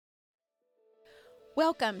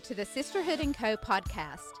Welcome to the Sisterhood & Co.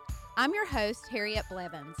 podcast. I'm your host, Harriet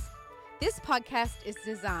Blevins. This podcast is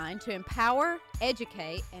designed to empower,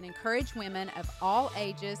 educate, and encourage women of all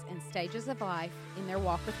ages and stages of life in their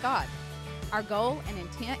walk with God. Our goal and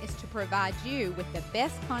intent is to provide you with the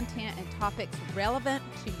best content and topics relevant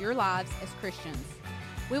to your lives as Christians.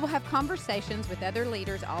 We will have conversations with other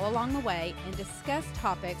leaders all along the way and discuss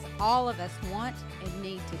topics all of us want and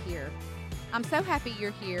need to hear. I'm so happy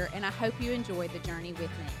you're here, and I hope you enjoy the journey with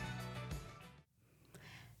me.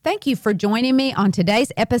 Thank you for joining me on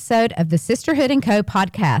today's episode of the Sisterhood & Co.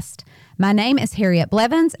 podcast. My name is Harriet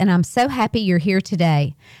Blevins, and I'm so happy you're here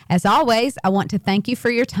today. As always, I want to thank you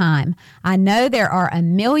for your time. I know there are a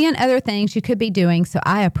million other things you could be doing, so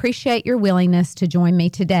I appreciate your willingness to join me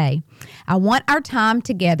today. I want our time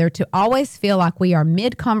together to always feel like we are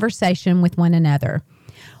mid-conversation with one another.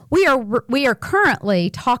 We are currently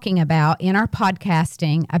talking about in our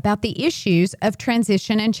podcasting about the issues of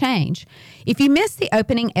transition and change. If you missed the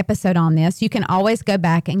opening episode on this, you can always go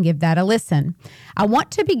back and give that a listen. I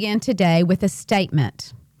want to begin today with a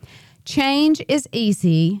statement. Change is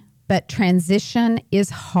easy, but transition is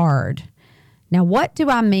hard. Now, what do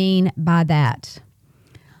I mean by that?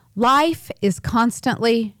 Life is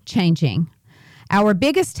constantly changing. Our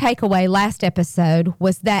biggest takeaway last episode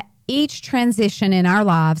was that each transition in our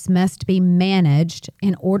lives must be managed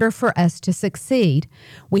in order for us to succeed.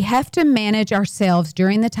 We have to manage ourselves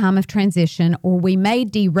during the time of transition, or we may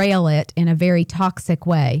derail it in a very toxic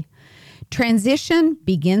way. Transition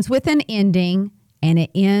begins with an ending, and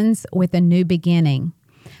it ends with a new beginning.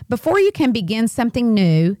 Before you can begin something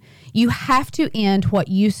new, you have to end what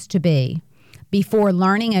used to be. Before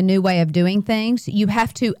learning a new way of doing things, you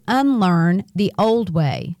have to unlearn the old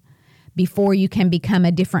way. Before you can become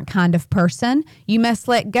a different kind of person, you must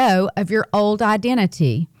let go of your old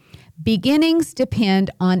identity. Beginnings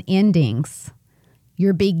depend on endings.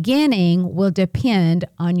 Your beginning will depend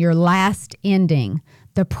on your last ending.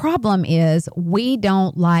 The problem is we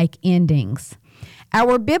don't like endings.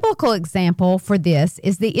 Our biblical example for this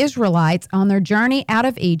is the Israelites on their journey out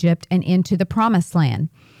of Egypt and into the Promised Land.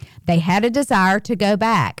 They had a desire to go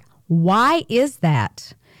back. Why is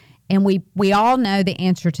that? And we all know the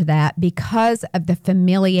answer to that because of the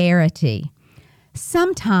familiarity.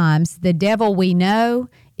 Sometimes the devil we know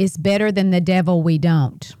is better than the devil we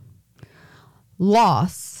don't.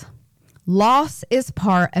 Loss. Loss is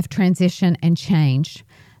part of transition and change.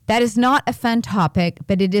 That is not a fun topic,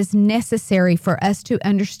 but it is necessary for us to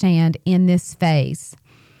understand in this phase.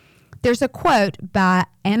 There's a quote by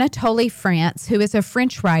Anatole France, who is a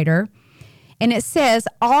French writer, and it says,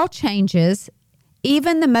 "All changes,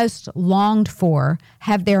 even the most longed for,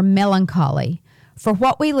 have their melancholy. For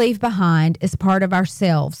what we leave behind is part of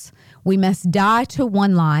ourselves. We must die to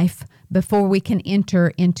one life before we can enter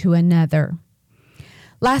into another."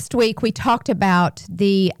 Last week, we talked about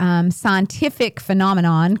the scientific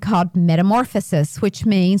phenomenon called metamorphosis, which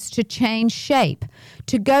means to change shape,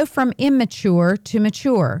 to go from immature to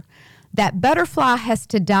mature. That butterfly has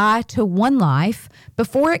to die to one life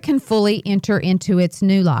before it can fully enter into its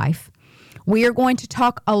new life. We are going to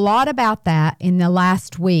talk a lot about that in the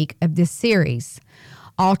last week of this series.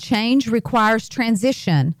 All change requires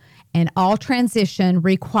transition, and all transition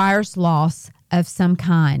requires loss of some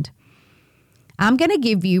kind. I'm going to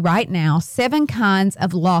give you right now 7 kinds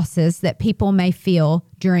of losses that people may feel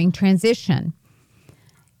during transition.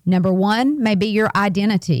 Number 1 may be your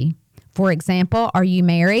identity. For example, are you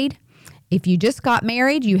married? If you just got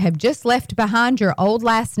married, you have just left behind your old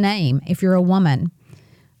last name if you're a woman.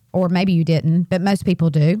 Or maybe you didn't, but most people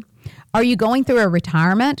do. Are you going through a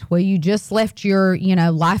retirement? Well, you just left your,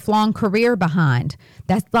 lifelong career behind.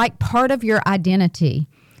 That's like part of your identity.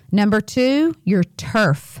 Number 2, your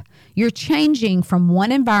turf. You're changing from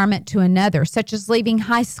one environment to another, such as leaving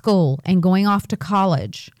high school and going off to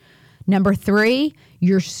college. Number 3,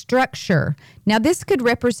 your structure. Now, this could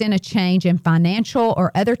represent a change in financial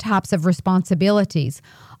or other types of responsibilities.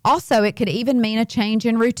 Also, it could even mean a change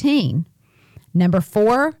in routine. Number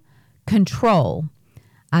 4, control.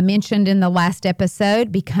 I mentioned in the last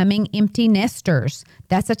episode becoming empty nesters.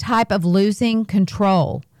 That's a type of losing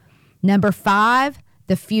control. Number 5,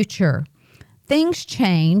 the future. Things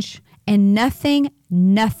change and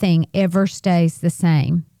nothing ever stays the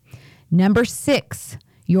same. Number 6,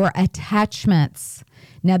 your attachments.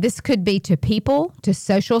 Now, this could be to people, to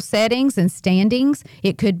social settings and standings.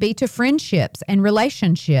 It could be to friendships and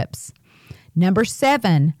relationships. Number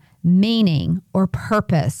 7, meaning or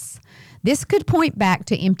purpose. This could point back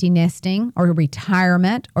to empty nesting or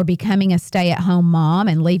retirement or becoming a stay-at-home mom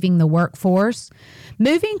and leaving the workforce.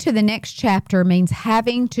 Moving to the next chapter means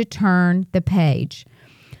having to turn the page.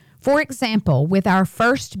 For example, with our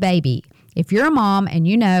first baby, if you're a mom and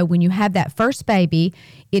you know when you have that first baby,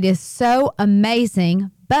 it is so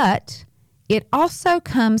amazing, but it also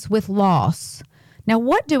comes with loss. Now,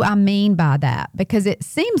 what do I mean by that? Because it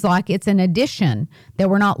seems like it's an addition, that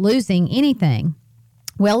we're not losing anything.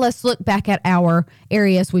 Well, let's look back at our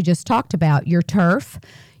areas we just talked about. Your turf.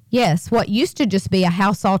 Yes, what used to just be a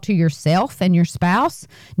house all to yourself and your spouse,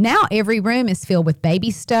 now every room is filled with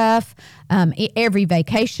baby stuff. Every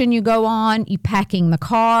vacation you go on, you packing the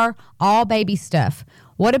car, all baby stuff.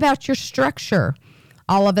 What about your structure?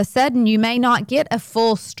 All of a sudden, you may not get a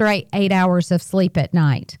full straight 8 hours of sleep at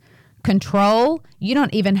night. Control, you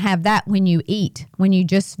don't even have that when you eat, when you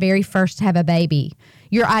just very first have a baby.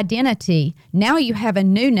 Your identity, now you have a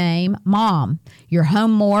new name, mom. You're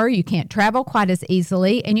home more, you can't travel quite as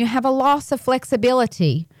easily, and you have a loss of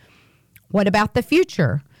flexibility. What about the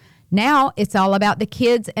future? Now it's all about the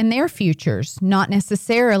kids and their futures, not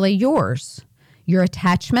necessarily yours. Your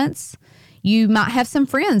attachments, you might have some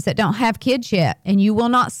friends that don't have kids yet, and you will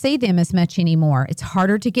not see them as much anymore. It's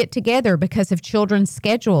harder to get together because of children's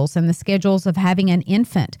schedules and the schedules of having an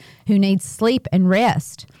infant who needs sleep and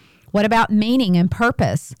rest. What about meaning and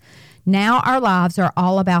purpose? Now our lives are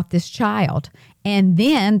all about this child. And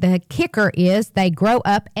then the kicker is they grow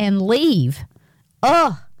up and leave.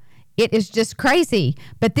 It is just crazy.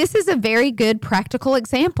 But this is a very good practical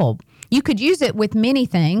example. You could use it with many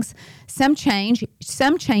things. Some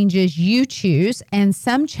changes you choose, and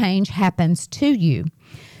some change happens to you.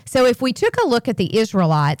 So if we took a look at the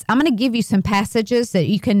Israelites, I'm going to give you some passages that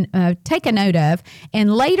you can take a note of,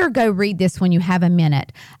 and later go read this when you have a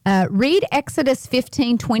minute. Read Exodus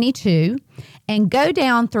 15:22 and go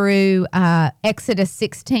down through Exodus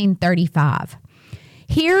 16:35.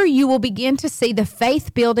 Here you will begin to see the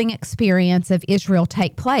faith-building experience of Israel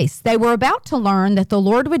take place. They were about to learn that the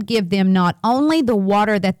Lord would give them not only the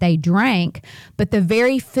water that they drank, but the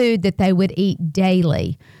very food that they would eat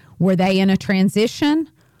daily. Were they in a transition?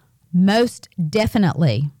 Most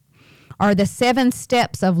definitely. Are the 7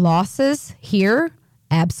 steps of losses here?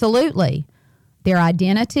 Absolutely. Their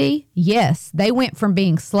identity? Yes. They went from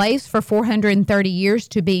being slaves for 430 years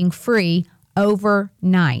to being free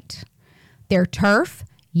overnight. Their turf?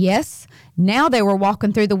 Yes. Now they were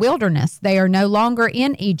walking through the wilderness. They are no longer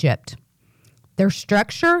in Egypt. Their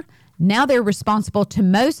structure? Now they're responsible to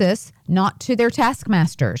Moses, not to their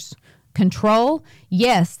taskmasters. Control?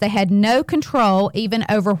 Yes, they had no control even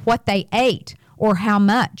over what they ate or how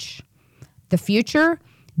much. The future?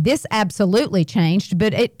 This absolutely changed,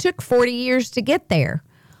 but it took 40 years to get there.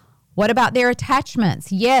 What about their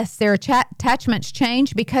attachments? Yes, their attachments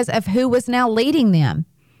changed because of who was now leading them.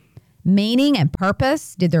 Meaning and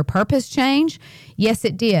purpose, did their purpose change? Yes,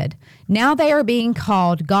 it did. Now they are being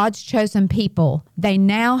called God's chosen people. They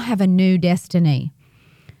now have a new destiny.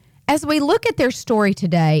 As we look at their story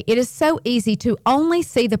today, it is so easy to only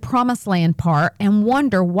see the promised land part and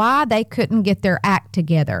wonder why they couldn't get their act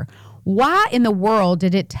together. Why in the world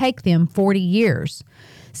did it take them 40 years?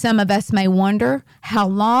 Some of us may wonder, how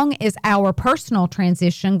long is our personal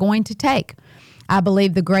transition going to take? I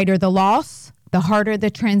believe the greater the loss, the harder the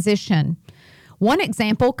transition. One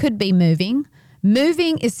example could be moving.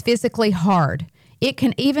 Moving is physically hard. It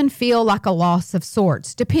can even feel like a loss of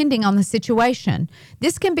sorts, depending on the situation.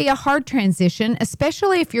 This can be a hard transition,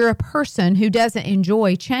 especially if you're a person who doesn't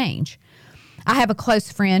enjoy change. I have a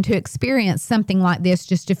close friend who experienced something like this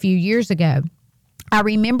just a few years ago. I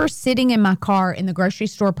remember sitting in my car in the grocery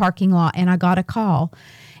store parking lot, and I got a call.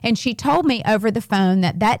 And she told me over the phone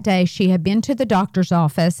that day she had been to the doctor's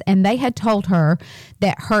office, and they had told her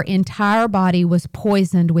that her entire body was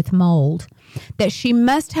poisoned with mold, that she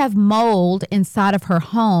must have mold inside of her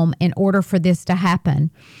home in order for this to happen.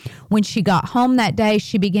 When she got home that day,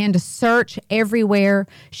 she began to search everywhere.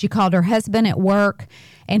 She called her husband at work,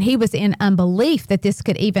 and he was in unbelief that this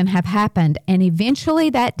could even have happened. And eventually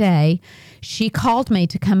that day, she called me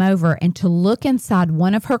to come over and to look inside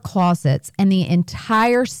one of her closets, and the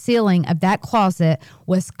entire ceiling of that closet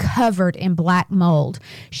was covered in black mold.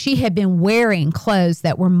 She had been wearing clothes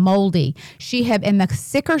that were moldy. And the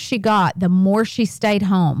sicker she got, the more she stayed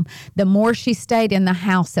home, the more she stayed in the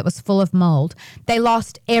house that was full of mold. They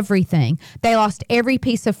lost everything. They lost every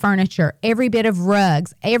piece of furniture, every bit of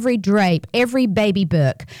rugs, every drape, every baby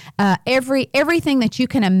book, everything that you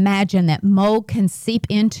can imagine that mold can seep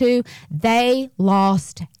into. They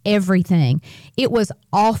lost everything. It was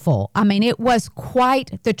awful. I mean, it was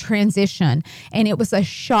quite the transition, and it was a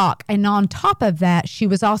shock. And on top of that, she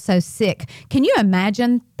was also sick. Can you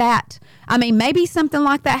imagine that? I mean, maybe something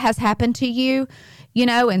like that has happened to you.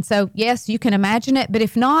 And so, yes, you can imagine it. But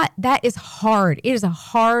if not, that is hard. It is a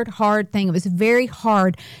hard thing. It was very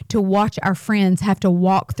hard to watch our friends have to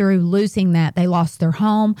walk through losing that. They lost their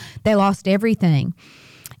home. They lost everything.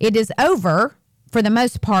 It is over for the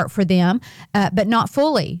most part for them, but not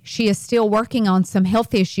fully. She is still working on some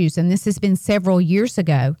health issues, and this has been several years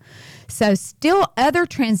ago. So still other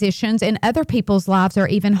transitions in other people's lives are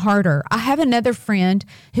even harder. I have another friend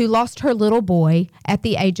who lost her little boy at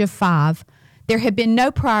the age of 5. There had been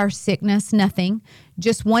no prior sickness, nothing.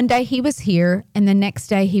 Just one day he was here, and the next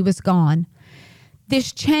day he was gone.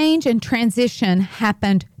 This change and transition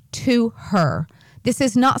happened to her. This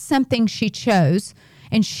is not something she chose,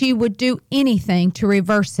 and she would do anything to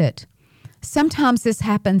reverse it. Sometimes this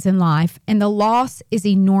happens in life, and the loss is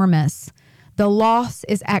enormous. The loss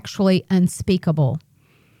is actually unspeakable.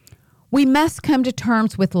 We must come to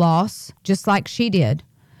terms with loss, just like she did.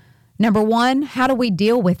 Number one, how do we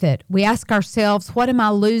deal with it? We ask ourselves, what am I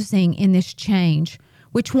losing in this change?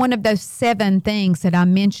 Which one of those 7 things that I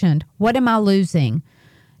mentioned, what am I losing?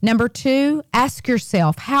 Number 2, ask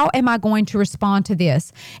yourself, how am I going to respond to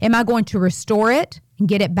this? Am I going to restore it and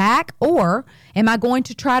get it back? Or am I going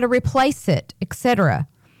to try to replace it, etc.?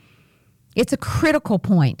 It's a critical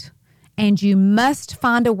point, and you must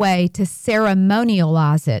find a way to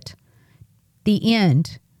ceremonialize it. The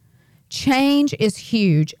end. Change is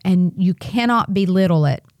huge, and you cannot belittle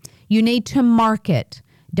it. You need to mark it.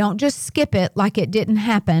 Don't just skip it like it didn't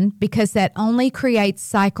happen, because that only creates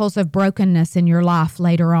cycles of brokenness in your life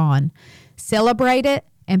later on. Celebrate it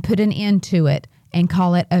and put an end to it and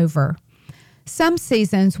call it over. Some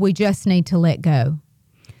seasons we just need to let go.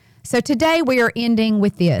 So today we are ending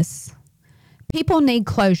with this. People need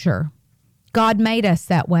closure. God made us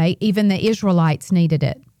that way. Even the Israelites needed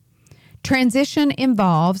it. Transition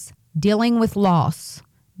involves dealing with loss.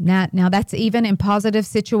 Now that's even in positive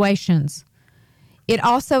situations. It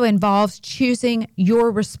also involves choosing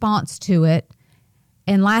your response to it.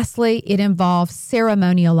 And lastly, it involves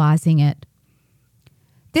ceremonializing it.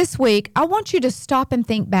 This week, I want you to stop and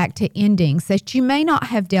think back to endings that you may not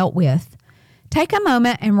have dealt with. Take a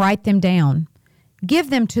moment and write them down. Give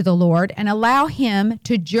them to the Lord and allow Him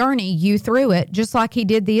to journey you through it, just like He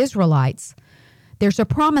did the Israelites. There's a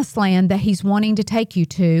promised land that He's wanting to take you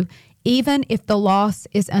to, even if the loss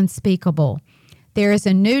is unspeakable. There is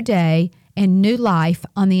a new day and new life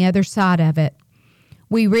on the other side of it.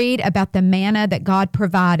 We read about the manna that God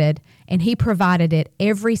provided, and He provided it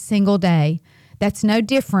every single day. That's no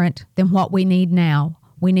different than what we need now.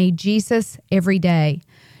 We need Jesus every day.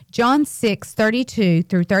 John 6:32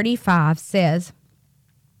 through 35 says,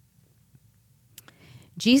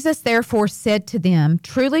 Jesus therefore said to them,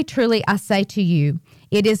 Truly, truly, I say to you,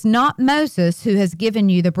 it is not Moses who has given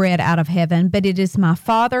you the bread out of heaven, but it is my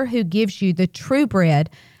Father who gives you the true bread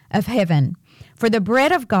of heaven. For the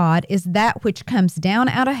bread of God is that which comes down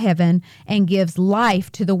out of heaven and gives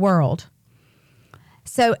life to the world.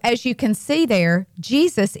 So as you can see there,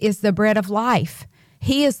 Jesus is the bread of life.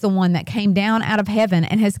 He is the one that came down out of heaven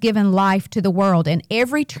and has given life to the world. And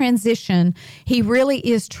every transition, He really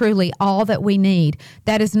is truly all that we need.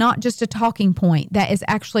 That is not just a talking point. That is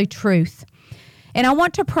actually truth. And I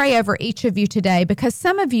want to pray over each of you today, because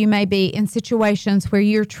some of you may be in situations where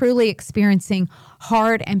you're truly experiencing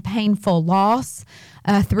hard and painful loss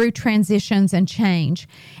through transitions and change.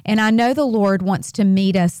 And I know the Lord wants to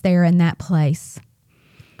meet us there in that place.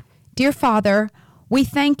 Dear Father, we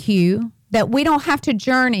thank You that we don't have to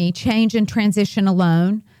journey change and transition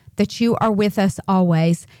alone, that You are with us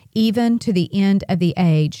always, even to the end of the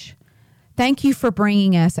age. Thank You for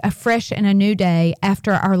bringing us a fresh and a new day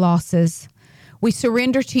after our losses. We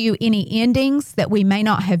surrender to You any endings that we may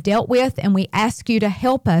not have dealt with, and we ask You to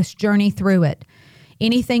help us journey through it.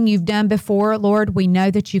 Anything You've done before, Lord, we know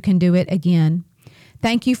that You can do it again.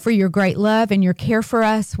 Thank You for Your great love and Your care for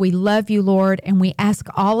us. We love You, Lord, and we ask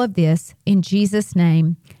all of this in Jesus'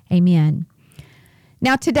 name. Amen.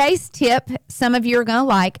 Now, today's tip, some of you are going to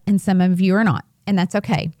like and some of you are not, and that's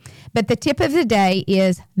okay. But the tip of the day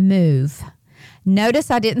is move.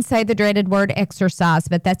 Notice I didn't say the dreaded word exercise,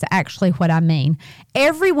 but that's actually what I mean.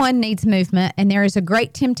 Everyone needs movement, and there is a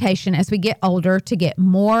great temptation as we get older to get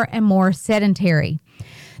more and more sedentary.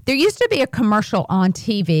 There used to be a commercial on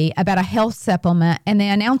TV about a health supplement, and the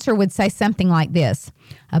announcer would say something like this: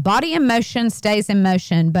 a body in motion stays in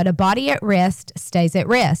motion, but a body at rest stays at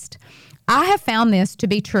rest. I have found this to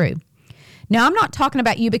be true. Now, I'm not talking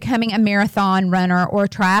about you becoming a marathon runner or a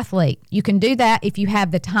triathlete. You can do that if you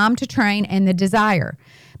have the time to train and the desire.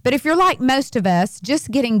 But if you're like most of us,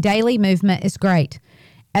 just getting daily movement is great.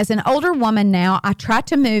 As an older woman now, I try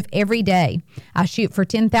to move every day. I shoot for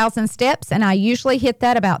 10,000 steps, and I usually hit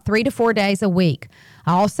that about 3 to 4 days a week.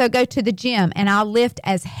 I also go to the gym, and I lift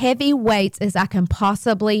as heavy weights as I can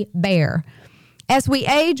possibly bear. As we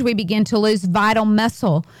age, we begin to lose vital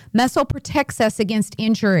muscle. Muscle protects us against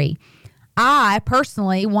injury. I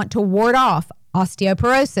personally want to ward off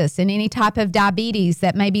osteoporosis and any type of diabetes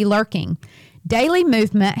that may be lurking. Daily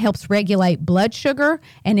movement helps regulate blood sugar,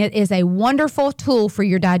 and it is a wonderful tool for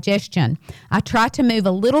your digestion. I try to move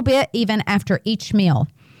a little bit even after each meal.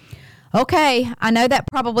 Okay, I know that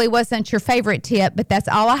probably wasn't your favorite tip, but that's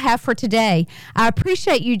all I have for today. I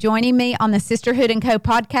appreciate you joining me on the Sisterhood & Co.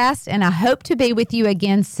 podcast, and I hope to be with you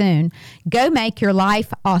again soon. Go make your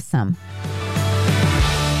life awesome.